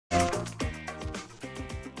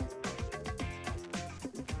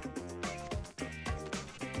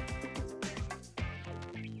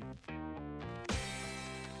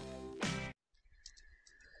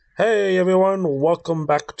Hey everyone, welcome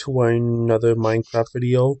back to another Minecraft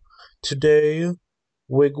video. Today,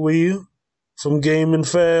 Wigwi from Game and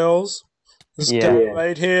Fails. This guy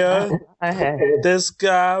right here. This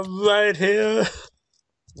guy right here.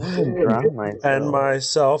 And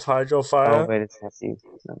myself, Hydrofire. Oh, wait, it's not you.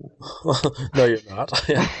 No, you're not.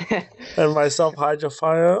 And myself,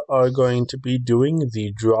 Hydrofire, are going to be doing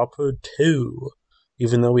the Dropper 2.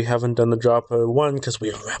 Even though we haven't done the Dropper 1 because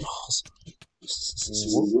we are rebels.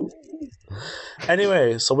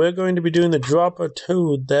 Anyway, so we're going to be doing the Dropper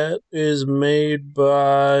 2 that is made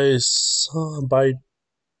by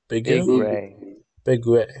Big Ray. Big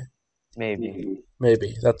Ray. Maybe.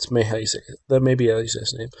 That's how you say it. That may be how you say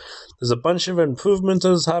his name. There's a bunch of improvements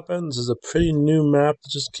that has happened. This is a pretty new map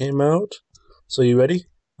that just came out. So you ready?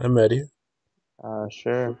 I'm ready.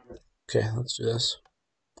 Sure. Okay, let's do this.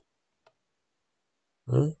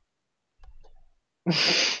 Huh?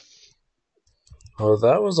 Oh,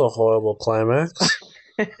 that was a horrible climax.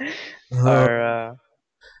 I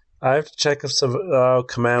have to check if some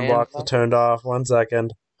command blocks are turned off. 1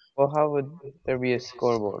 second. Well, how would there be a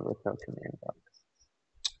scoreboard with no command blocks?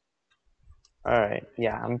 Alright,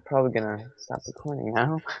 yeah, I'm probably gonna stop recording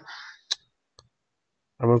now.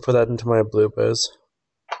 I'm gonna put that into my bloopers.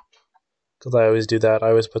 Because I always do that. I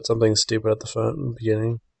always put something stupid at the front in the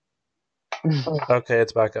beginning. Okay,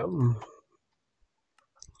 it's back up.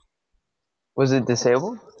 Was it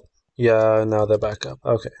disabled? Yeah, now they're back up.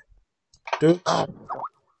 Okay. Dude.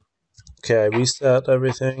 Okay, I reset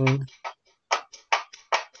everything.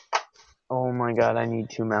 Oh my god, I need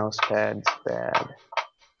 2 mouse pads. Bad.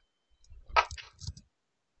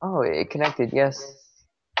 Oh, it connected, yes.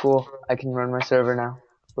 Cool, I can run my server now.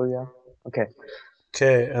 Booyah. Okay.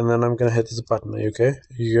 Okay, and then I'm gonna hit this button. Are you okay?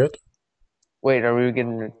 Are you good? Wait, are we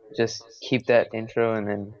gonna just keep that intro and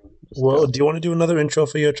then just Well, do you want to do another intro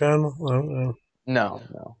for your channel? I don't know. No.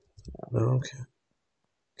 No,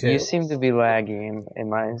 okay. You seem to be lagging.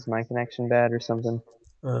 Is my connection bad or something?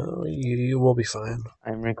 You will be fine.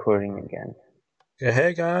 I'm recording again. Okay,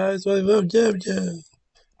 hey guys. Yeah.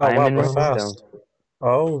 Oh, I'm wow, in we're fast.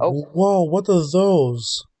 Oh, whoa, what are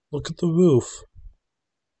those? Look at the roof.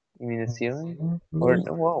 You mean the ceiling? Or,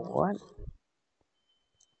 whoa, what?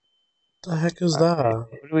 The heck is that?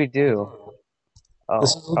 What do we do? Oh,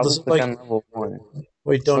 This is click like on level 1.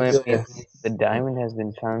 wait, don't do it. The diamond has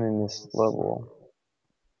been found in this level.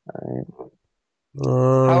 Alright.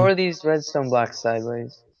 How are these redstone blocks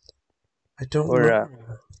sideways? I don't know.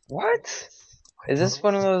 What? Is this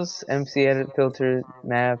one of those MC edit filter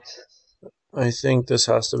maps? I think this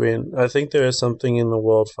has to be I think there is something in the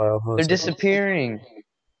world file. They're disappearing.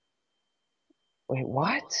 Wait,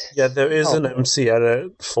 what? Yeah, there is an MC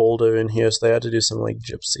edit folder in here, so they had to do some like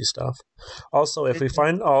gypsy stuff. Also, if we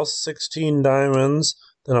find all 16 diamonds,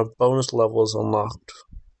 then a bonus level is unlocked.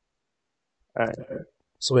 Alright.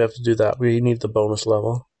 So we have to do that. We need the bonus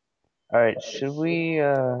level. Alright, should we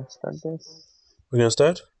start this? We're gonna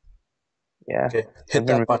start? Yeah. Okay, hit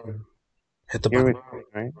that button. Hit the button.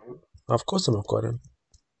 Right? Of course I'm recording.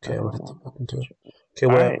 Okay, I'm gonna hit the button too. Okay,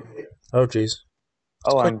 where? Oh, jeez.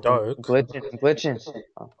 It's quite dark. Glitching.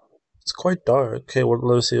 Oh. It's quite dark. Okay, well,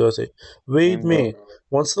 let's see. Read me.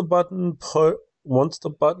 Once the button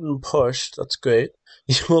pushed, that's great,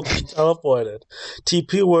 you will be teleported.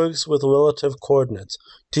 TP works with relative coordinates.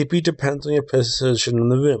 TP depends on your position in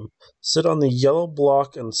the room. Sit on the yellow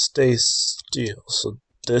block and stay still. So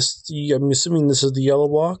I'm assuming this is the yellow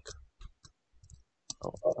block?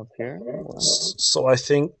 Up here? So I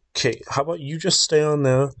think, okay, how about you just stay on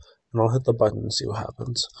there, and I'll hit the button and see what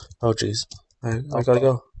happens. Oh, jeez. I gotta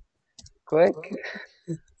go. Quick.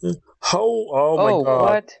 Oh my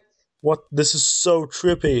god. What? This is so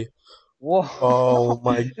trippy. Whoa. Oh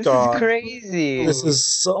my god. This is crazy. This is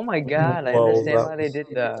so... Oh my god, I understand why they did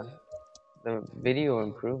the video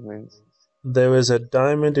improvements. There is a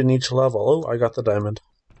diamond in each level. Oh, I got the diamond.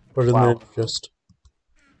 Put it in there just...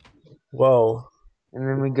 Whoa. And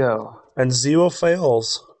then we go. And 0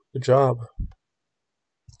 fails. Good job.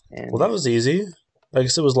 Well, that was easy. I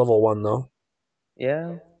guess it was level 1, though.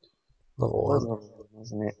 Yeah. Level 1.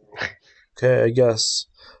 Wasn't it? Okay, I guess.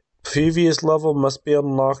 Previous level must be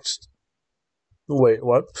unlocked... Wait,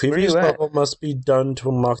 what? Previous level must be done to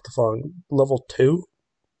unlock the following. Level 2?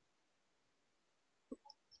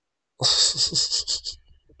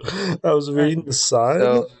 I was reading the side.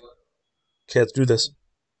 Okay, let's do this.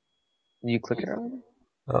 You click it on?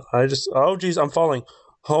 Oh, geez, I'm falling.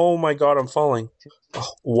 Oh my god, I'm falling.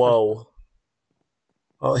 Oh, whoa.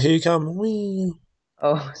 Oh, here you come. Whee.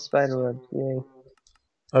 Oh, spiderweb. Yay.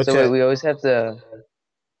 Okay. So wait, we always have to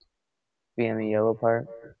be in the yellow part?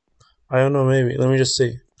 I don't know, maybe. Let me just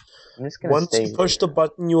see. I'm just gonna Once stay you push here. the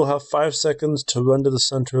button, you will have 5 seconds to run to the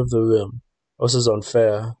center of the room. Oh, this is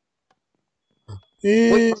unfair.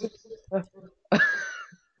 Wait.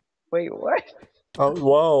 Wait, what? Oh,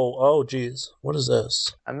 whoa. Oh, jeez. What is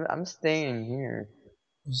this? I'm staying here.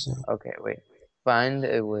 What is that? Okay, wait. Find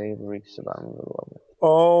a way to reach the bottom of the level.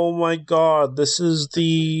 Oh my god, this is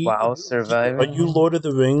the... While Are surviving? you Lord of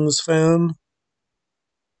the Rings fan?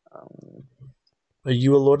 Are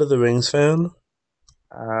you a Lord of the Rings fan?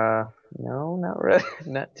 No, not really.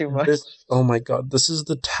 Not too much. Oh my god, this is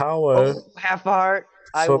the tower. Oh, half a heart.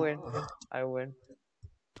 I win. I win.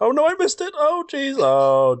 Oh no, I missed it. Oh jeez.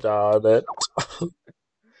 Oh darn it.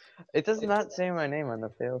 It does not say my name on the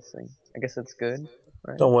fails thing. I guess it's good,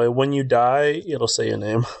 right? Don't worry, when you die, it'll say your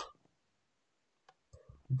name.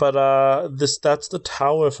 But that's the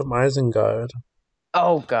tower from Isengard.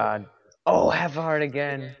 Oh god. Oh, half a heart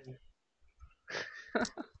again.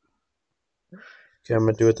 Okay, I'm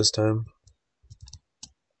gonna do it this time.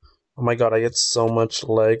 Oh my god, I get so much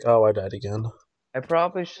lag. Oh, I died again. I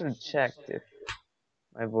probably should have checked if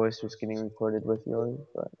my voice was getting recorded with yours,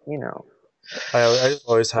 but you know. I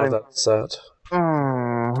always have that set.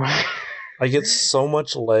 I get so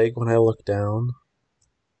much lag when I look down.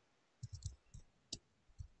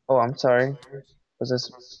 Oh, I'm sorry. Was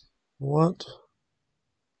this... What?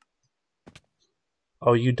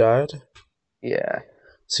 Oh, you died? Yeah.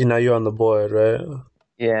 See, now you're on the board, right?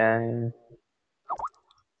 Yeah.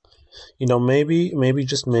 You know, maybe,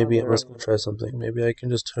 just maybe, I'm just gonna try something. Maybe I can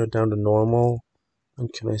just turn it down to normal.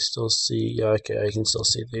 And can I still see? Yeah, okay, I can still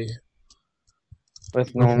see the...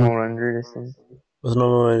 With normal render distance? With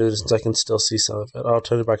normal render distance, I can still see some of it. I'll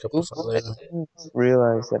turn it back up to 5 later. I didn't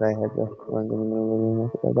realize that I had the render in the middle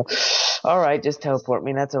of the room. Alright, just teleport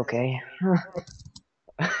me, that's okay.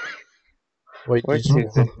 Wait, We're did you... too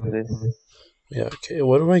good for this. Yeah, okay,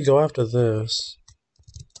 where do I go after this?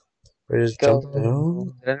 Ready to jump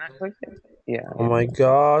down? Did I not click it? Yeah. Oh my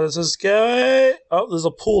god, this is scary! Oh, there's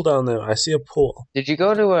a pool down there. I see a pool. Did you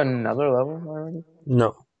go to another level already?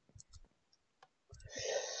 No.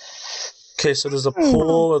 Okay, so there's a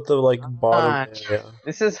pool at the, like, bottom area.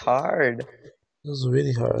 This is hard. This is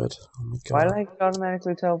really hard. Oh my god. Why did I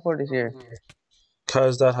automatically teleport us here?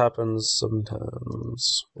 Because that happens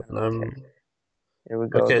sometimes when I'm... Here we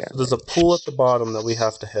go Okay, again. so there's a pool at the bottom that we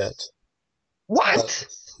have to hit. What?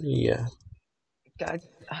 Yeah. God,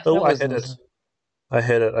 Oh, I hit it. I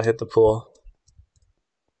hit it. I hit the pool.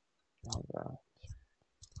 Oh, God.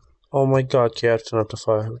 Oh my god, okay, I have to turn up to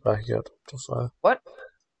 5. Back up to 5. What?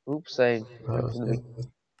 Oops, I...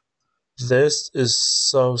 This is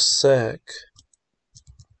so sick.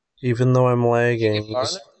 Even though I'm lagging.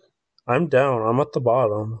 I'm down. I'm at the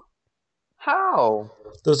bottom. How?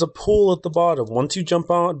 There's a pool at the bottom. Once you jump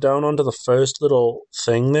down onto the first little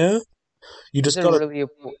thing there, you just gotta... Really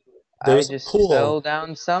there's I just a pool. fell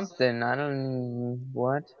down something. I don't...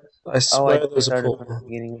 What? I swear there's a pool. From the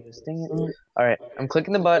beginning of this thing. Alright, I'm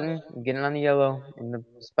clicking the button. I'm getting on the yellow in the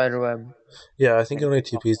spider web. Yeah, I think it only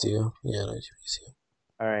TPs to you. Yeah, it only TPs to you.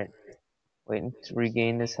 Alright. Waiting to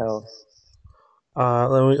regain this health.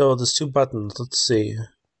 There's 2 buttons. Let's see.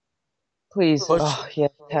 Please. Push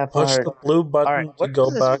the blue button to go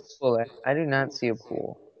back. I do not see a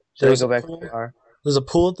pool. Should I go back to the bar? There's a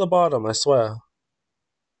pool at the bottom, I swear.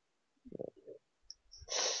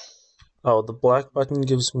 Oh, the black button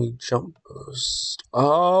gives me jump boost.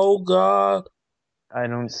 Oh god. I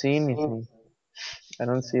don't see anything. I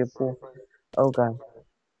don't see a pool. Oh god.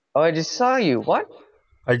 Oh, I just saw you. What?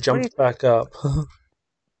 I jumped back up.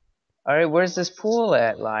 Alright, where's this pool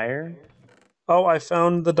at, liar? Oh, I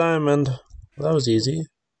found the diamond. That was easy.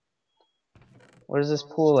 Where's this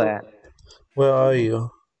pool at? Where are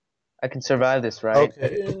you? I can survive this, right?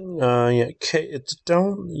 Okay. Yeah. Okay, it's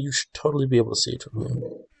down. You should totally be able to see it from here.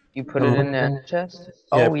 You put it in that chest?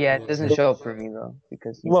 Yeah, oh yeah, it doesn't show up for me though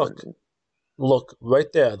because you Look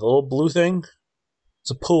right there. The little blue thing.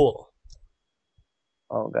 It's a pool.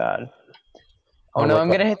 Oh god. Oh no,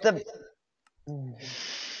 I'm gonna hit the...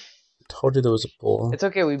 Told you there was a pool. It's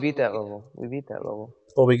okay, we beat that level.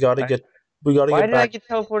 But we gotta get Why get did I get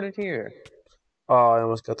teleported here? Oh, I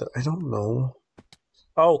almost got that. I don't know.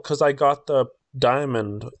 Oh, because I got the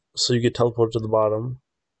diamond, so you get teleported to the bottom.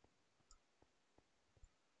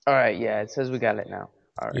 Alright, yeah, it says we got it now.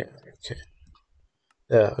 Alright. Yeah, okay.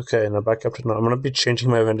 Yeah, okay, now back up to now. I'm gonna be changing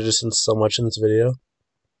my render distance so much in this video.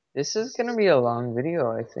 This is gonna be a long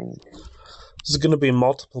video, I think. This is gonna be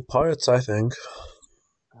multiple parts, I think.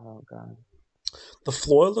 Oh god. The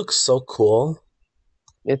floor looks so cool.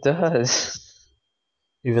 It does.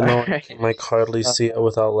 Even though I can like hardly see it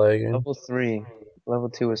without lagging. Level 3. Level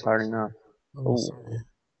 2 is hard enough.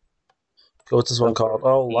 what's this one called?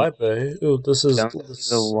 Oh, library. Ooh, this is... Don't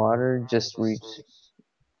see the water, just reach...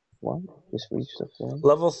 What? Just reach the floor?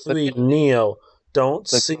 Level 3, Neo. Don't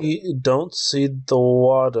see the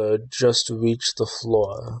water, just reach the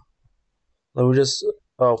floor. Let me just...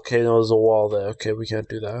 Okay, there's a wall there. Okay, we can't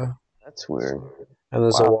do that. That's weird. And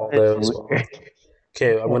there's a wall there as well.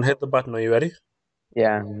 Okay, I'm gonna hit the button. Are you ready?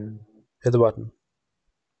 Yeah. Hit the button.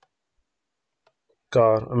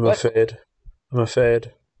 God, I'm afraid. I'm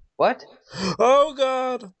afraid. What? Oh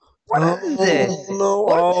God! What is this? No!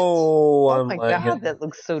 What? Oh, Oh I'm my lagging. God, that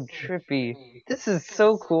looks so trippy. This is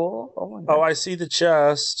so cool. Oh my God. Oh, I see the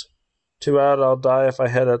chest. Too bad I'll die if I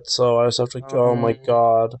hit it, so I just have to... Oh my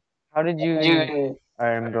God. How did you...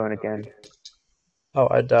 Alright, I'm going again. Oh,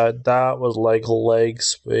 I died. That was like leg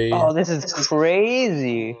speed. Oh, this is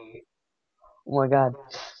crazy. Oh my God.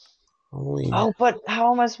 Holy... Oh, but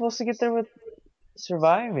how am I supposed to get there with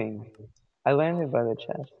surviving? I landed by the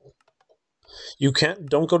chest. You can't...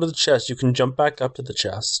 Don't go to the chest. You can jump back up to the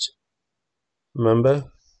chest. Remember?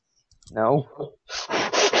 No.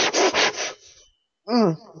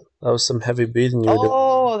 That was some heavy breathing you were doing.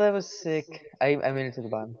 Oh, that was sick. I made it to the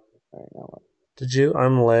bottom. Alright, now what? Did you?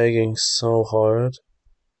 I'm lagging so hard.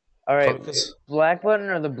 Alright, black button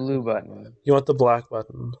or the blue button? You want the black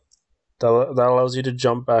button. That allows you to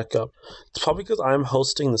jump back up. It's probably because I'm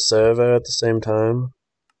hosting the server at the same time.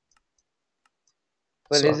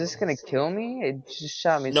 But so, is this gonna kill me? It just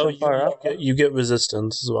shot me so far up. You get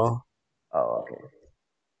resistance as well. Oh, okay.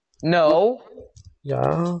 No!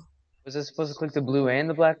 Yeah? Was I supposed to click the blue and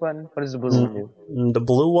the black button? What does the blue one do? The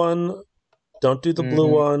blue one... Don't do the blue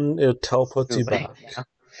one. It teleports you back.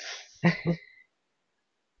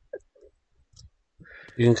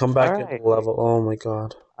 You can come back at level. Oh my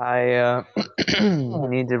God. I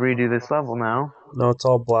need to redo this level now. No, it's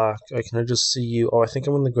all black. Can I just see you? Oh, I think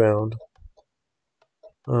I'm on the ground.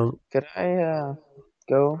 Could I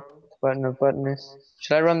go button of buttonness?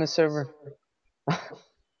 Should I run the server?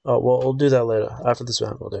 Oh, well, we'll do that later. After this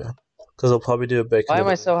round, we'll do it. Because I'll probably do a big... Why am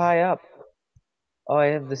I so high up? Oh, I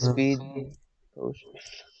have the speed potion.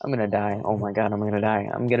 I'm gonna die. Oh my God, I'm gonna die.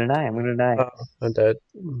 I'm gonna die. I'm gonna die. I'm dead.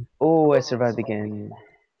 Oh, I survived again.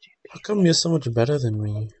 How come you're so much better than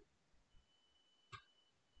me?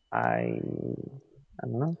 I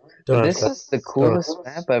don't know. But this is the coolest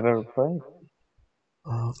map I've ever played.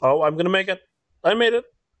 Oh, I'm gonna make it. I made it.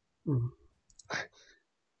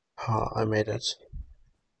 Oh, I made it.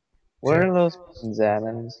 Where are those buttons at?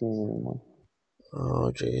 I don't see them anymore.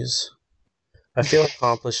 Oh, jeez. I feel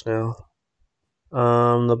accomplished now.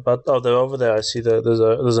 they're over there. I see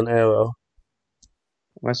there's an arrow.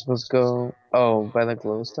 Am I supposed to go? Oh, by the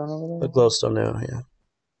glowstone over there. The glowstone now, yeah.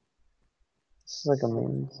 This is like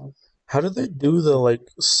amazing. How did they do the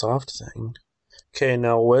soft thing? Okay,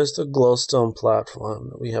 now where's the glowstone platform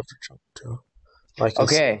that we have to jump to?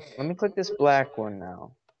 Okay, let me click this black one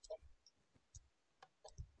now.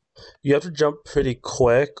 You have to jump pretty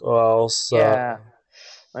quick, or else. Yeah,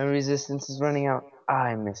 my resistance is running out.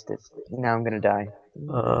 I missed it. Now I'm gonna die.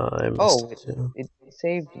 I missed it too. It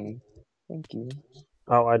saved me. Thank you.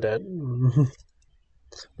 Oh, I did.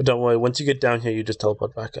 But don't worry. Once you get down here, you just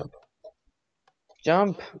teleport back up.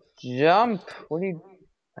 Jump! Jump! What do you...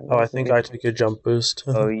 Oh, I think I took your jump boost.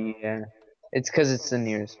 Oh, yeah. It's because it's the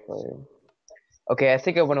nearest player. Okay, I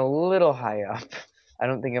think I went a little high up. I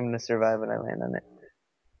don't think I'm going to survive when I land on it.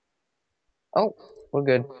 Oh, we're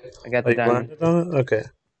good. I got the diamond. You landed on it? Okay.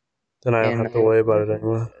 Then I don't have to worry about it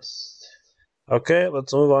anymore. Okay,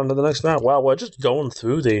 let's move on to the next round. Wow, we're just going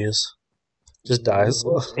through these. Just dies.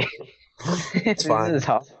 It's fine. This is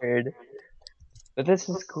hard. But this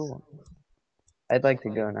is cool. I'd like to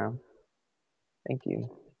go now. Thank you.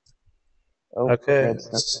 Oh, okay.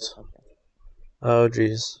 Oh,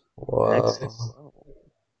 jeez. Wow.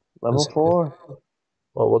 Level 4.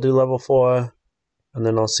 Well, we'll do level 4, and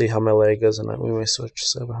then I'll see how my leg is, and then we may switch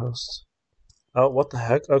server hosts. Oh, what the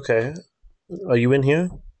heck? Okay. Are you in here?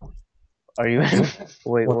 Are you in?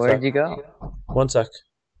 Wait, where'd you go? 1 sec.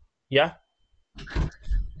 Yeah?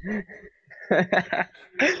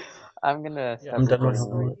 I'm gonna... Yeah, I'm done with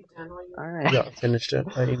it. Alright. Yeah, I finished it.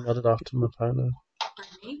 I emailed it off to my partner.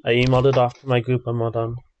 I emailed it off to my group. I'm all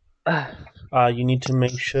done. You need to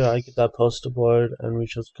make sure I get that poster board and we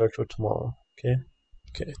shall start for tomorrow. Okay?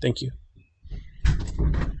 Okay, thank you.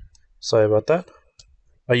 Sorry about that.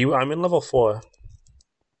 I'm in level 4.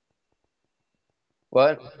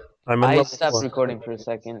 What? I stopped recording for a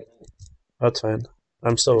second. That's fine.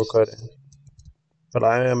 I'm still recording. But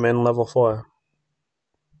I am in level 4.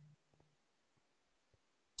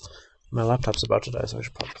 My laptop's about to die, so I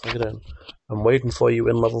should probably plug it in. I'm waiting for you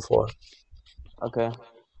in level 4. Okay.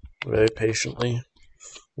 Very patiently.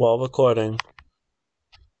 while recording.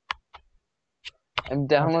 I'm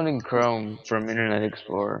downloading Chrome from Internet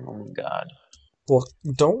Explorer. Oh my god. Well,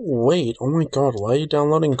 don't wait. Oh my god, why are you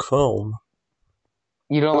downloading Chrome?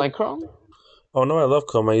 You don't like Chrome? Oh no, I love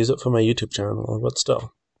Chrome. I use it for my YouTube channel, but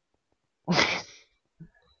still.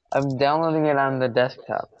 I'm downloading it on the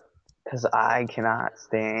desktop because I cannot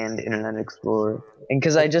stand Internet Explorer. And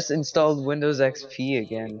because I just installed Windows XP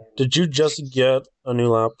again. Did you just get a new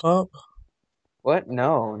laptop? What?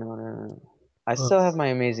 No. I still have my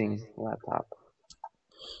amazing laptop.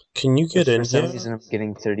 Can you get Which in for some here? reason I'm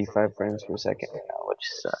getting 35 frames per second right now, which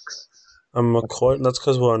sucks. I'm recording. That's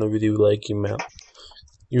because we're on a really laggy map.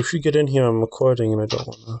 You should get in here. I'm recording and I don't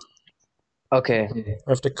want to. Okay. I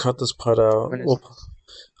have to cut this part out. Well,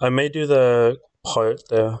 I may do the part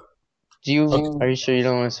there. Are you sure you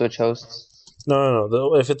don't want to switch hosts? No.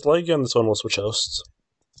 If it's laggy on this one, we'll switch hosts.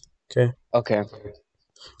 Okay? Okay.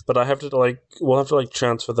 But I have to, we'll have to,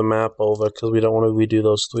 transfer the map over because we don't want to redo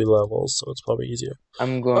those 3 levels, so it's probably easier.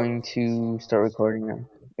 I'm going to start recording now.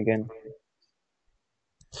 Again.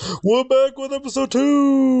 We're back with episode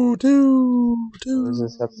 2! What is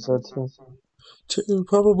this, episode 2? 2,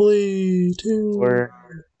 probably 2. Or...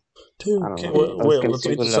 2. Okay, wait, let's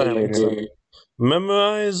read the assignment.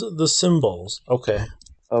 Memorize the symbols. Okay.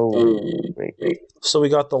 Oh, wait. So we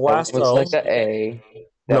got the last that one looks like an A.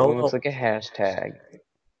 That one looks like a hashtag.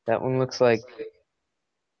 That one looks like...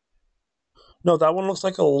 No, that one looks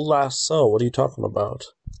like a lasso. What are you talking about?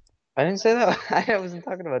 I didn't say that. I wasn't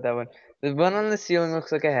talking about that one. The one on the ceiling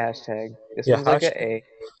looks like a hashtag. This one's like an A.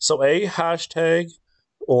 So A, hashtag,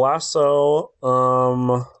 lasso,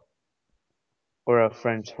 or a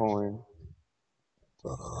French horn.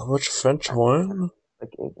 Which French horn?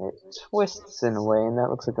 Like it twists in a way, and that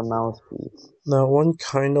looks like a mouthpiece. That one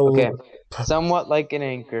kind of... Okay, somewhat like an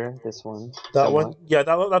anchor, this one. That somewhat. one? Yeah,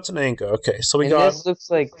 that's an anchor. Okay, so we got... this looks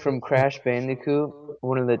like from Crash Bandicoot,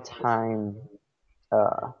 one of the time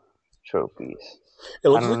trophies. It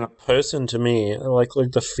looks like a person to me, like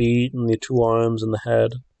the feet and the 2 arms and the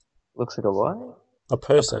head. Looks like a what? A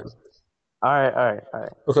person. Alright.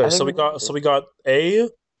 Okay, so we got A,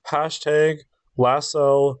 hashtag,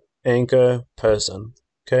 lasso, anchor, person.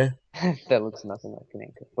 Okay? That looks nothing like an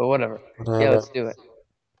anchor, but whatever. Yeah, let's do it.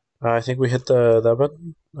 I think we hit that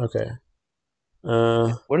button. Okay.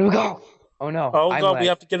 Where do we go? Oh no. Oh god, we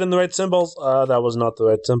have to get in the right symbols. That was not the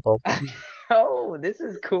right symbol. Oh, this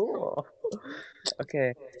is cool.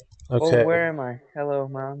 Okay. Okay. Oh, where am I? Hello,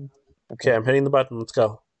 Mom. Okay, I'm hitting the button. Let's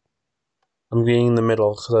go. I'm being in the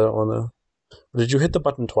middle because I don't want to... Did you hit the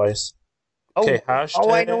button twice? Okay, hashtag...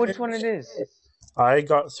 Oh, I know which one it is. I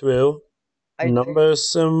got through. Number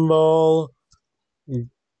symbol.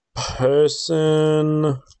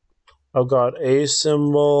 Person. Oh god, A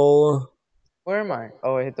symbol. Where am I?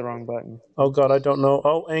 Oh, I hit the wrong button. Oh god, I don't know.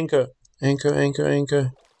 Oh, anchor.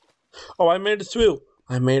 Anchor. Oh, I made it through.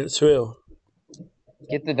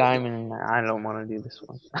 Get the diamond. I don't want to do this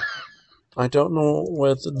one. I don't know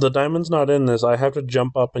where the diamond's not in this. I have to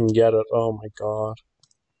jump up and get it. Oh my god.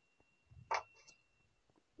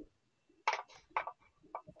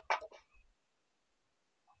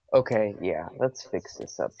 Okay, yeah, let's fix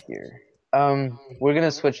this up here. We're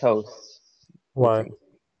gonna switch hosts. Why?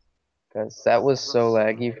 Because that was so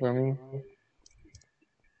laggy for me.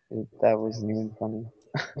 That wasn't even funny.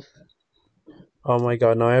 Oh my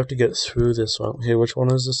god, now I have to get through this one. Okay, which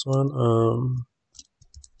one is this one?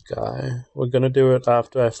 Guy. We're gonna do it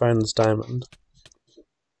after I find this diamond.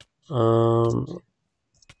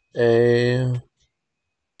 A...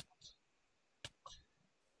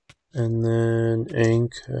 And then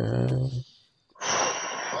anchor.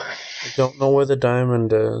 I don't know where the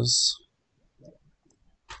diamond is.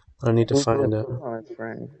 I need to find it. Oh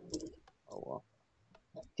well.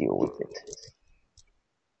 Deal with it.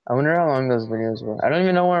 I wonder how long those videos were. I don't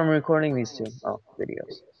even know where I'm recording these two. Oh,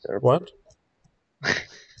 videos. What?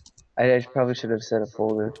 I probably should have set a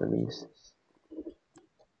folder for these.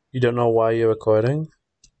 You don't know why you're recording?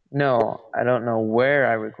 No, I don't know where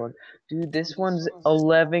I record. Dude, this one's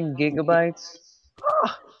 11 gigabytes.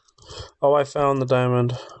 Oh, I found the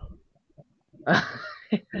diamond.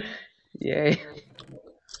 Yay.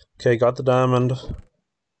 Okay, got the diamond.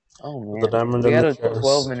 Oh man, the diamond we in had the a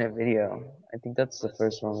 12-minute video. I think that's the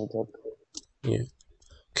first one we took. Yeah.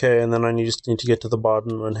 Okay, and then I just need to get to the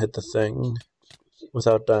bottom and hit the thing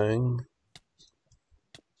without dying.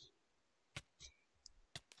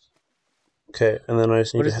 Okay, and then I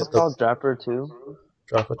just need to hit the... called? Dropper 2?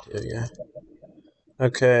 Dropper 2, yeah.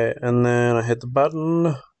 Okay, and then I hit the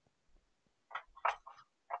button.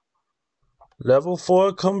 Level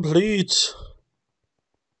 4 complete.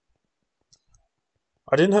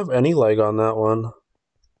 I didn't have any lag on that one.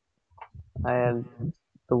 I had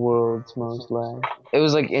the world's most lag. It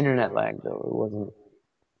was like internet lag though. It wasn't.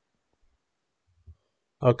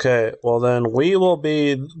 Okay, well then we will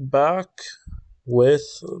be back with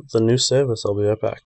the new service. I'll be right back.